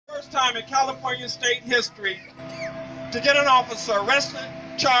first time in California state history to get an officer arrested,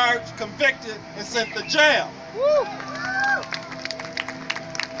 charged, convicted, and sent to jail. Woo.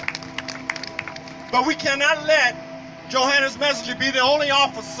 But we cannot let Johannes Messenger be the only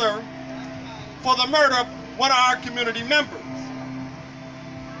officer for the murder of one of our community members.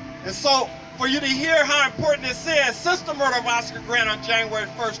 And so, for you to hear how important this is, since the murder of Oscar Grant on January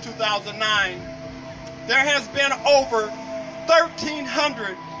 1st, 2009, there has been over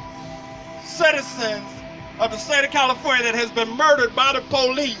 1,300 citizens of the state of California that has been murdered by the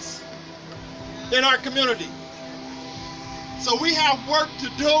police in our community. So we have work to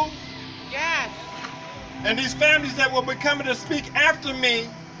do. Yes. And these families that will be coming to speak after me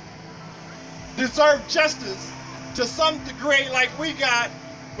deserve justice to some degree, like we got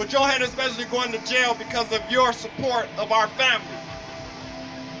with Johannes Messenger going to jail because of your support of our family.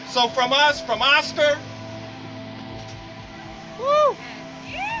 So from us, from Oscar, woo,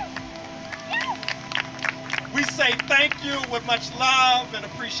 we say thank you with much love and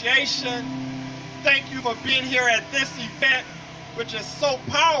appreciation. Thank you for being here at this event, which is so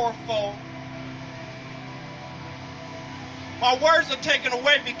powerful. My words are taken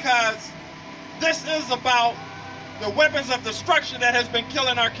away because this is about the weapons of destruction that has been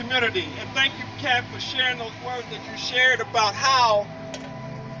killing our community. And thank you, Kat, for sharing those words that you shared about how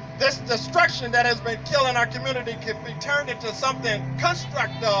this destruction that has been killing our community can be turned into something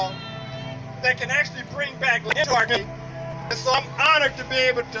constructive that can actually bring back into our community. And so I'm honored to be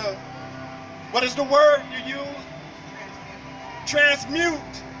able to, what is the word you use? Transmute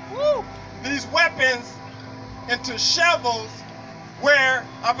these weapons into shovels, where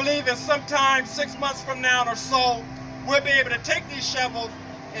I believe in sometime 6 months from now or so, we'll be able to take these shovels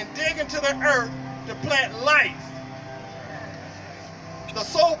and dig into the earth to plant life. The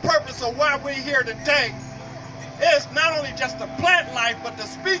sole purpose of why we're here today is not only just to plant life, but to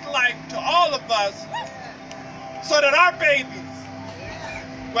speak life to all of us so that our babies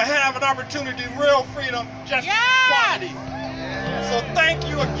will have an opportunity, real freedom, justice, equality. So thank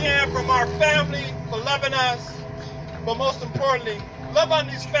you again from our family for loving us, but most importantly, love on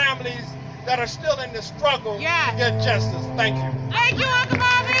these families that are still in the struggle to get justice. Thank you. Thank you, Uncle.